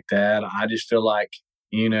something like that. I just feel like,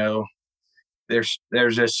 there's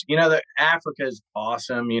this, that Africa is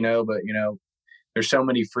awesome, but, there's so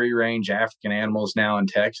many free range African animals now in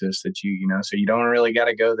Texas that so you don't really got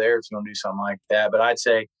to go there if you want to do something like that. But I'd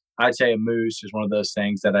say a moose is one of those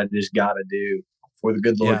things that I just got to do before the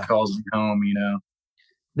good Lord calls me home,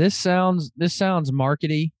 This sounds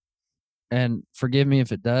markety, and forgive me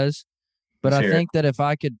if it does. But I think that if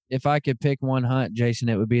I could pick one hunt, Jason,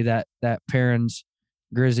 it would be that Perrin's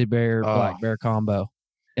grizzly bear, black bear combo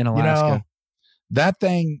in Alaska. That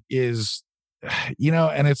thing is,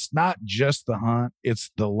 and it's not just the hunt, it's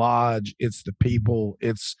the lodge, it's the people.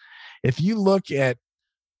 It's, if you look at,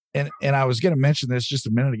 and I was going to mention this just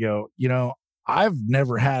a minute ago, I've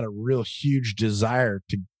never had a real huge desire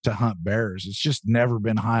to hunt bears. It's just never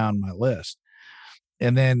been high on my list.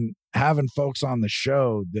 And then having folks on the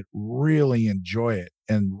show that really enjoy it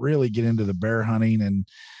and really get into the bear hunting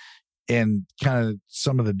and kind of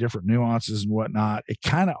some of the different nuances and whatnot, it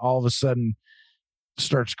kind of all of a sudden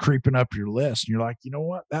starts creeping up your list. And you're like, you know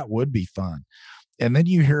what, that would be fun. And then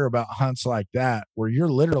you hear about hunts like that, where you're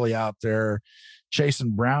literally out there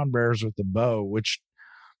chasing brown bears with the bow, which,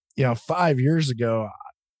 5 years ago,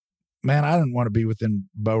 man, I didn't want to be within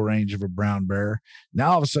bow range of a brown bear.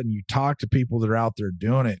 Now, all of a sudden you talk to people that are out there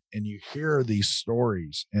doing it and you hear these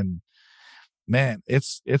stories, and man,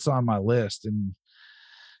 it's on my list. And,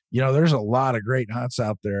 there's a lot of great hunts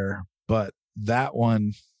out there, but that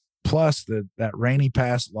one plus that Rainy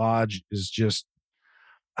Pass Lodge is just,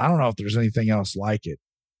 I don't know if there's anything else like it.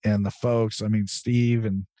 And the folks, Steve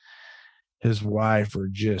and his wife are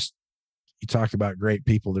just, you talk about great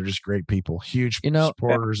people. They're just great people. Huge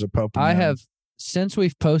supporters of Pope. I have, since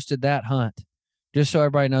we've posted that hunt, just so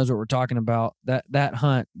everybody knows what we're talking about, that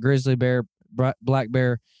hunt, grizzly bear, black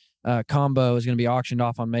bear combo is going to be auctioned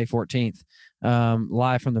off on May 14th,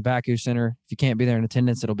 live from the Baku Center. If you can't be there in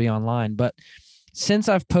attendance, it'll be online. But since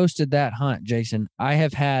I've posted that hunt, Jason, I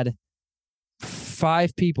have had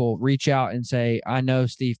 5 people reach out and say, I know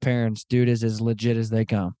Steve Perrin's, dude is as legit as they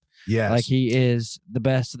come. Yes. Like, he is the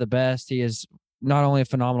best of the best. He is not only a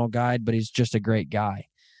phenomenal guide, but he's just a great guy.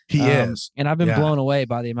 He is. And I've been blown away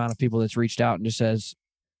by the amount of people that's reached out and just says,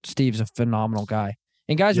 Steve's a phenomenal guy.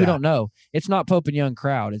 And guys we don't know. It's not Pope and Young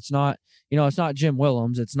crowd. It's not, it's not Jim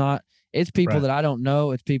Willems. It's people that I don't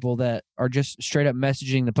know. It's people that are just straight up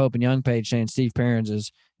messaging the Pope and Young page saying Steve Perrins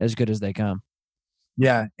is as good as they come.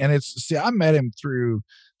 Yeah. And I met him through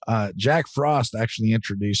Jack Frost actually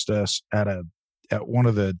introduced us at one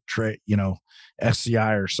of the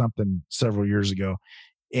SCI or something several years ago.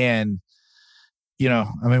 And,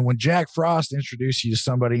 when Jack Frost introduces you to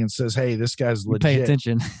somebody and says, hey, this guy's legit, pay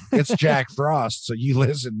attention. It's Jack Frost. So you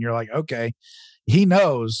listen, you're like, okay, he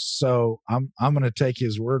knows. So I'm going to take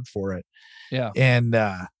his word for it. Yeah. And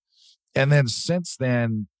then since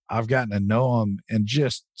then I've gotten to know him, and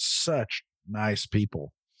just such nice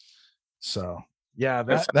people. So yeah,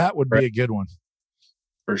 that would be a good one.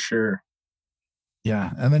 For sure.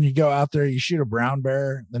 Yeah. And then you go out there, you shoot a brown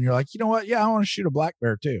bear, then you're like, you know what? Yeah, I want to shoot a black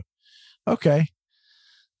bear too. Okay.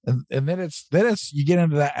 And then it's you get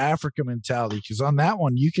into that Africa mentality, because on that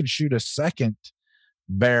one you can shoot a second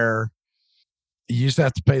bear. You just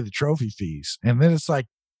have to pay the trophy fees. And then it's like,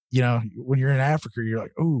 when you're in Africa, you're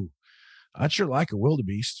like, ooh, I'd sure like a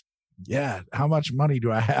wildebeest. Yeah. How much money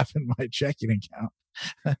do I have in my checking account?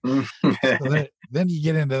 So then you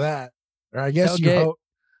get into that. Or I guess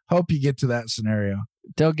hope you get to that scenario.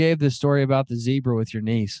 Tell Gabe the story about the zebra with your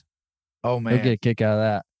niece. Oh man, he'll get a kick out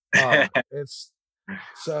of that.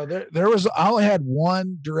 So I only had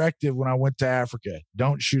one directive when I went to Africa: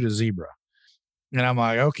 don't shoot a zebra. And I'm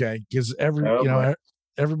like, okay, because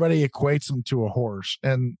everybody equates them to a horse,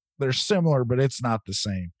 and they're similar, but it's not the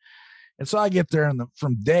same. And so I get there, and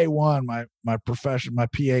from day one, my profession, my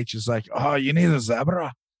PH is like, oh, you need a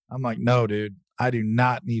zebra? I'm like, no, dude, I do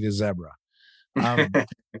not need a zebra.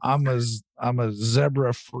 I'm a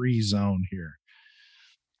zebra free zone here.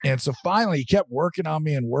 And so finally he kept working on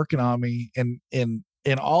me, and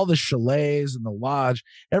in all the chalets and the lodge,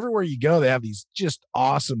 everywhere you go, they have these just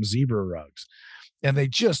awesome zebra rugs, and they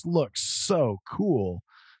just look so cool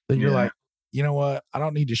that you're like, you know what? I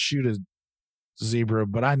don't need to shoot a zebra,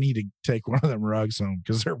 but I need to take one of them rugs home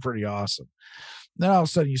because they're pretty awesome. Then all of a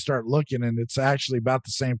sudden you start looking, and it's actually about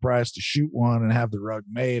the same price to shoot one and have the rug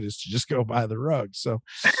made as to just go buy the rug. So,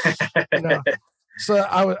 so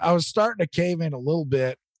I was starting to cave in a little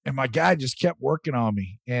bit, and my guy just kept working on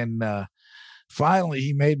me. And finally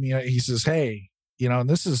he made me, he says, hey, and I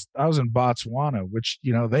was in Botswana, which,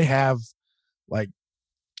 they have like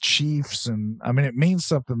chiefs. And I mean, it means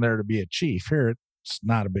something there to be a chief. Here, it's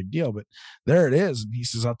not a big deal, but there it is. And he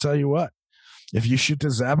says, I'll tell you what, if you shoot the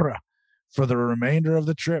zebra for the remainder of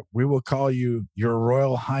the trip, we will call you Your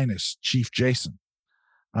Royal Highness, Chief Jason.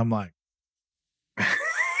 I'm like,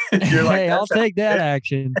 you're like, hey, I'll take that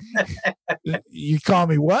action. You call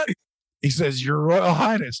me what? He says, Your Royal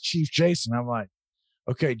Highness, Chief Jason. I'm like,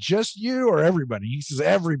 okay, just you or everybody? He says,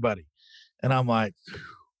 everybody. And I'm like,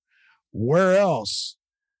 where else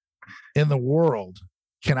in the world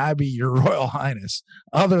can I be Your Royal Highness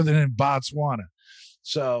other than in Botswana?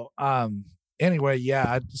 So, anyway,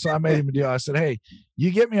 so I made him a deal. I said, hey,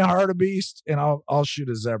 you get me a hartebeest and I'll shoot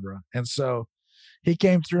a zebra. And so he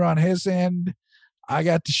came through on his end. I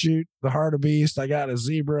got to shoot the hartebeest. I got a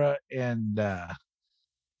zebra, and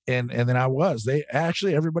then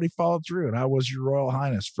everybody followed through, and I was Your Royal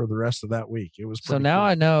Highness for the rest of that week. It was pretty so now cool.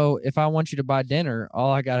 I know if I want you to buy dinner,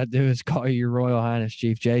 all I got to do is call you Your Royal Highness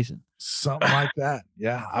Chief Jason. Something like that.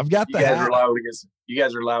 Yeah, I've got you guys are liable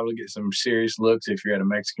to get some serious looks if you're at a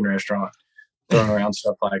Mexican restaurant throwing around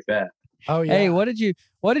stuff like that. Oh yeah. Hey, what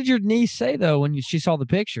did your niece say though when she saw the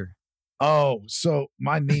picture? Oh, so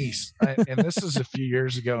my niece, and this is a few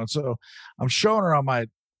years ago, and so I'm showing her on my,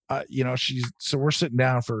 so we're sitting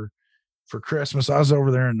down for Christmas. I was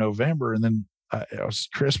over there in November, and then it was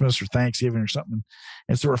Christmas or Thanksgiving or something,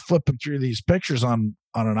 and so we're flipping through these pictures on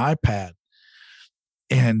an iPad,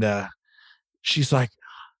 and she's like,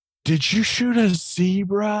 "Did you shoot a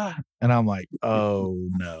zebra?" And I'm like, "Oh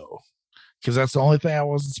no," because that's the only thing I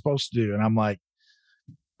wasn't supposed to do. And I'm like,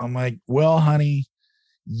 "Well, honey,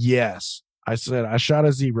 yes." I said, I shot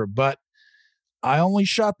a zebra, but I only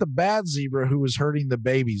shot the bad zebra who was hurting the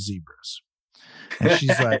baby zebras. And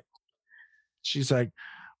she's like,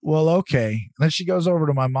 well, okay. And then she goes over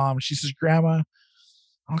to my mom and she says, Grandma,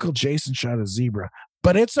 Uncle Jason shot a zebra,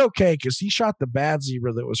 but it's okay because he shot the bad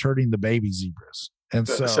zebra that was hurting the baby zebras. And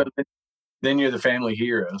so then you're the family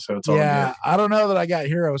hero. So it's all good. I don't know that I got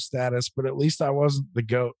hero status, but at least I wasn't the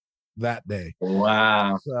goat that day.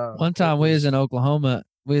 Wow. So one time we was in Oklahoma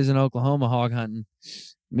hog hunting,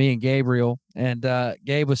 me and Gabriel, and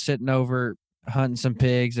Gabe was sitting over hunting some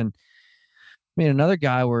pigs, and me and another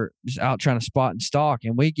guy were just out trying to spot and stalk,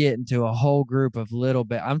 and we get into a whole group of little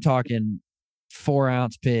bit. I'm talking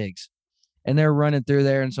 4-ounce pigs, and they're running through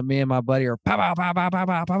there. And so me and my buddy are pow pow pow pow pow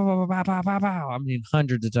pow pow pow pow pow pow. I mean,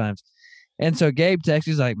 hundreds of times. And so Gabe texts,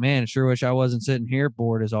 he's like, "Man, sure wish I wasn't sitting here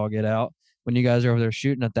bored as all get out when you guys are over there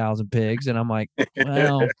shooting 1,000 pigs." And I'm like,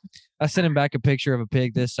 well, I sent him back a picture of a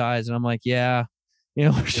pig this size, and I'm like, yeah,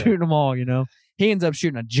 we're shooting them all. He ends up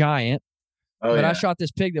shooting a giant. But I shot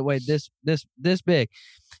this pig that weighed this big,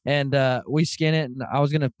 and we skin it, and I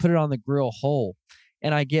was gonna put it on the grill whole.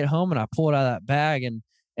 And I get home and I pull it out of that bag, and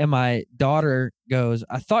my daughter goes,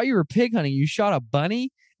 "I thought you were pig hunting. You shot a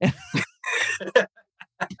bunny?"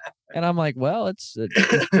 And I'm like, "Well, it's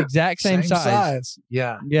the exact same size."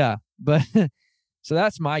 Yeah. But so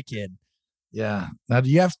that's my kid. Yeah. Now, do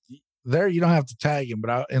you have there? You don't have to tag him,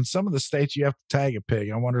 but in some of the states you have to tag a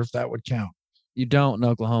pig. I wonder if that would count. You don't in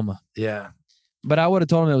Oklahoma. Yeah. But I would have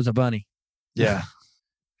told him it was a bunny. Yeah.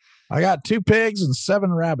 I got 2 pigs and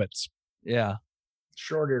 7 rabbits. Yeah.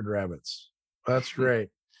 Short-eared rabbits. That's great.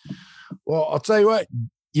 Well, I'll tell you what,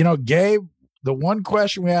 Gabe, the one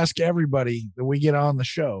question we ask everybody that we get on the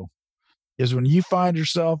show is when you find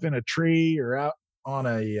yourself in a tree or out on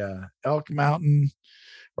a elk mountain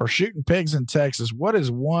or shooting pigs in Texas, what is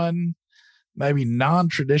one maybe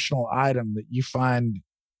non-traditional item that you find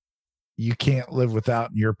you can't live without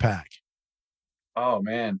in your pack? Oh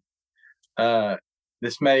man,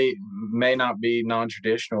 this may not be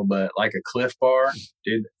non-traditional, but like a Cliff Bar,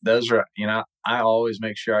 dude. Those are I always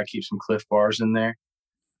make sure I keep some Cliff Bars in there.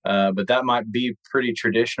 But that might be pretty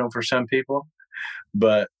traditional for some people.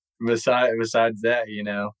 But besides that,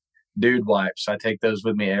 dude wipes. I take those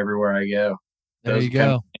with me everywhere I go. There you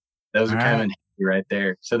go. Those are coming handy right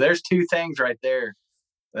there. So there's 2 things right there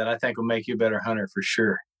that I think will make you a better hunter for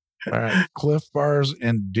sure. All right, Cliff Bars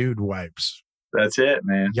and dude wipes. That's it,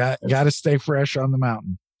 man. Got to stay fresh on the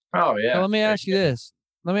mountain. Oh yeah. Well, let me ask you this,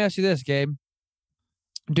 Gabe.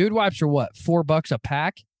 Dude wipes are what? $4 a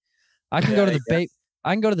pack? I can go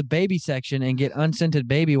to the baby section and get unscented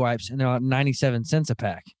baby wipes, and they're about 97 cents a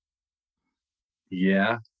pack.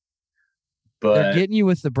 Yeah. But they're getting you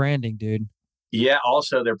with the branding, dude. Yeah,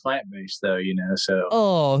 also they're plant-based though, so.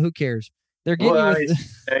 Oh, who cares? They're getting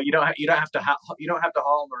you don't have to haul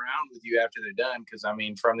them around with you after they're done, because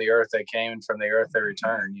from the earth they came and from the earth they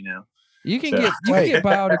return. You can get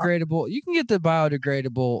biodegradable. You can get the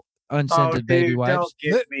biodegradable unscented baby wipes. Don't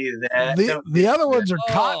give me that. The other ones are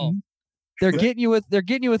cotton. They're getting you with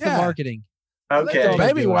the marketing. Okay,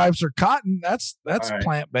 baby wipes are cotton. That's right.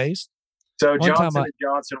 Plant-based. So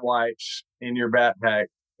Johnson wipes in your backpack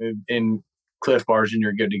in Cliff Bars, and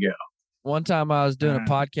you're good to go. One time I was doing a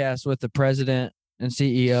podcast with the president and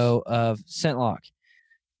CEO of ScentLock,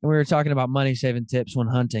 and we were talking about money-saving tips when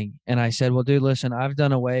hunting. And I said, well, dude, listen, I've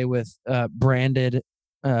done away with branded,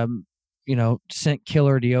 scent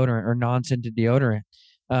killer deodorant or non-scented deodorant.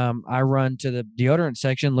 I run to the deodorant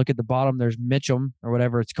section, look at the bottom, there's Mitchum or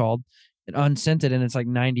whatever it's called, and unscented, and it's like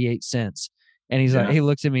 98 cents. And he's like, he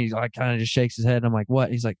looks at me, he's like, kind of just shakes his head. And I'm like, what?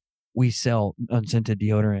 He's like, we sell unscented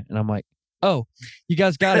deodorant. And I'm like, oh, you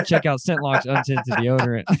guys got to check out ScentLock's unscented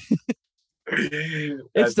deodorant.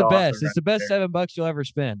 It's the best. Right, it's the best $7 you'll ever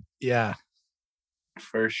spend. Yeah.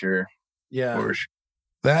 For sure. Yeah. For sure.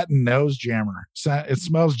 That nose jammer. It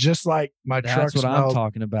smells just like my truck. That's what I'm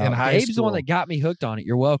talking about. Gabe's the one that got me hooked on it.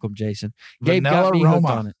 You're welcome, Jason. Gabe got me hooked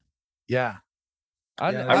on it. Yeah.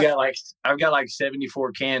 I've got like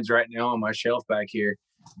 74 cans right now on my shelf back here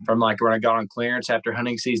from like when I got on clearance after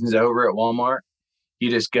hunting season's over at Walmart. You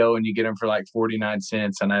just go and you get them for like 49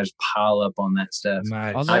 cents, and I just pile up on that stuff.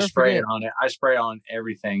 Nice. I spray it on it. I spray on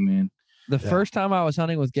everything, man. The first time I was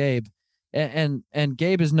hunting with Gabe, and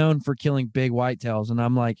Gabe is known for killing big whitetails, and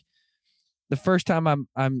I'm like, the first time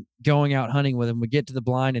I'm going out hunting with him, we get to the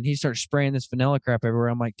blind, and he starts spraying this vanilla crap everywhere.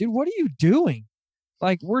 I'm like, dude, what are you doing?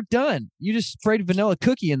 Like, we're done. You just sprayed vanilla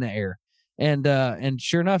cookie in the air. And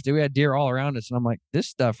sure enough, dude, we had deer all around us, and I'm like, this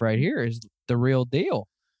stuff right here is the real deal.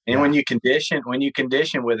 And when you condition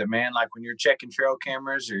with it, man, like when you're checking trail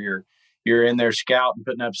cameras or you're in there scouting,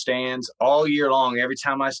 putting up stands all year long, every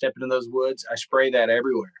time I step into those woods, I spray that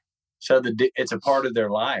everywhere. So it's a part of their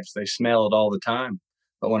lives. They smell it all the time.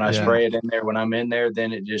 But when I spray it in there, when I'm in there,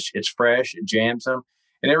 then it's fresh, it jams them,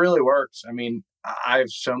 and it really works. I mean, I've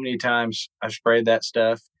so many times I sprayed that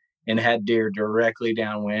stuff and had deer directly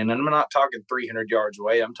downwind. And I'm not talking 300 yards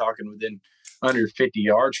away. I'm talking within under 50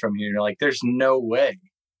 yards from here. Like, there's no way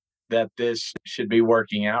that this should be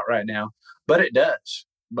working out right now, but it does.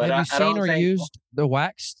 But have you seen or used the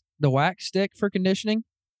wax stick for conditioning?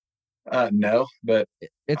 No, but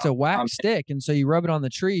It's a wax stick, and so you rub it on the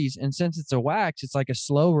trees, and since it's a wax, it's like a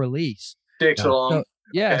slow release. Sticks along. So,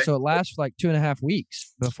 Okay. so it lasts for like 2.5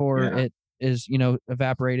 weeks before it is,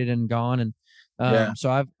 evaporated and gone. And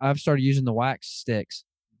so I've started using the wax sticks.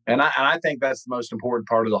 And I think that's the most important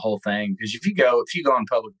part of the whole thing, because if you go on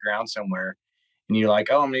public ground somewhere and you're like,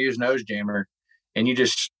 oh, I'm going to use nose jammer, and you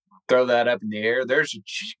just throw that up in the air, there's a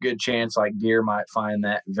good chance like deer might find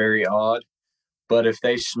that very odd. But if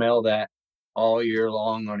they smell that all year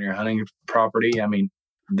long on your hunting property, I mean,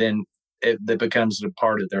 then it becomes a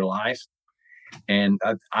part of their life. And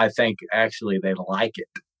I think actually they like it.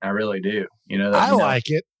 I really do. I like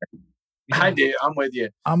it. I do. I'm with you.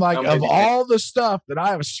 I'm like, of all the stuff that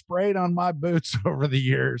I have sprayed on my boots over the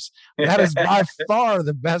years, that is by far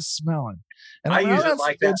the best smelling. And I use it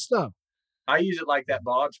like that stuff. I use it like that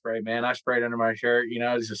bod spray, man. I spray it under my shirt.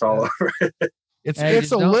 It's just all over.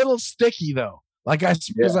 It's a little sticky though. Like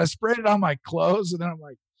because I sprayed it on my clothes, and then I'm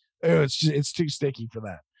like, oh, it's too sticky for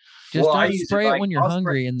that. Just don't spray it when you're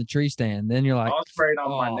hungry in the tree stand. Then you're like, I'll spray it on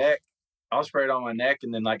my neck. I'll spray it on my neck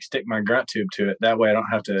and then like stick my grunt tube to it. That way I don't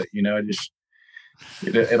have to,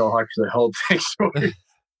 it'll actually hold things for me.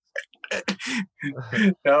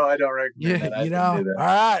 No, I don't recommend that. All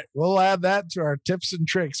right, we'll add that to our tips and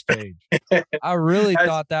tricks page. I really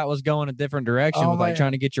thought that was going a different direction with like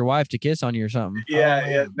trying to get your wife to kiss on you or something.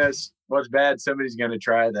 Yeah. That's what's bad. Somebody's going to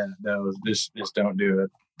try that though. Just don't do it.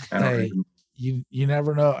 I don't recommend. You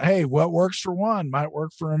never know. Hey, what works for one might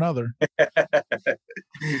work for another.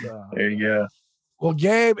 There you go. Well,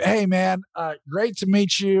 Gabe, hey man, great to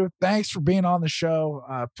meet you. Thanks for being on the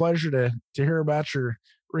show. Pleasure to hear about your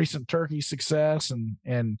recent turkey success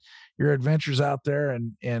and your adventures out there.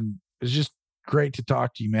 And it's just great to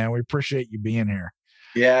talk to you, man. We appreciate you being here.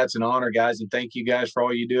 Yeah, it's an honor, guys, and thank you guys for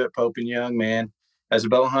all you do at Pope and Young, man. As a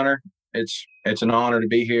bow hunter, it's an honor to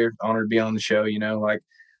be here. Honor to be on the show.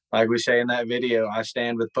 Like we say in that video, I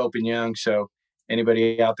stand with Pope and Young. So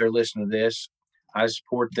anybody out there listening to this, I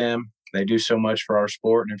support them. They do so much for our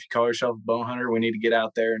sport. And if you call yourself a bow hunter, we need to get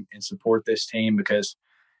out there and support this team, because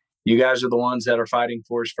you guys are the ones that are fighting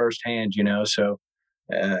for us firsthand, So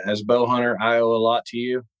as a bow hunter, I owe a lot to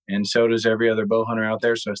you. And so does every other bow hunter out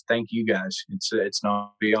there. So thank you guys. It's not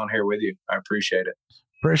to be on here with you. I appreciate it.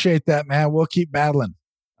 Appreciate that, man. We'll keep battling.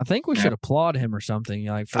 I think we should applaud him or something.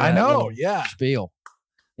 Like for I know. Spiel.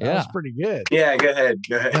 That was pretty good. Yeah, go ahead.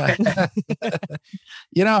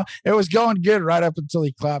 It was going good right up until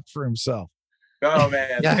he clapped for himself. Oh,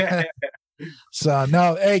 man. So,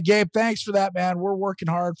 no. Hey, Gabe, thanks for that, man. We're working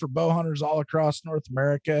hard for bow hunters all across North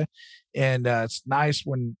America. And it's nice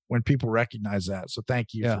when people recognize that. So thank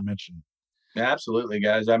you for mentioning. Absolutely,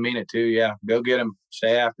 guys. I mean it too. Yeah. Go get them.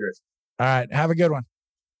 Stay after it. All right. Have a good one.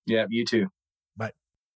 Yeah, you too.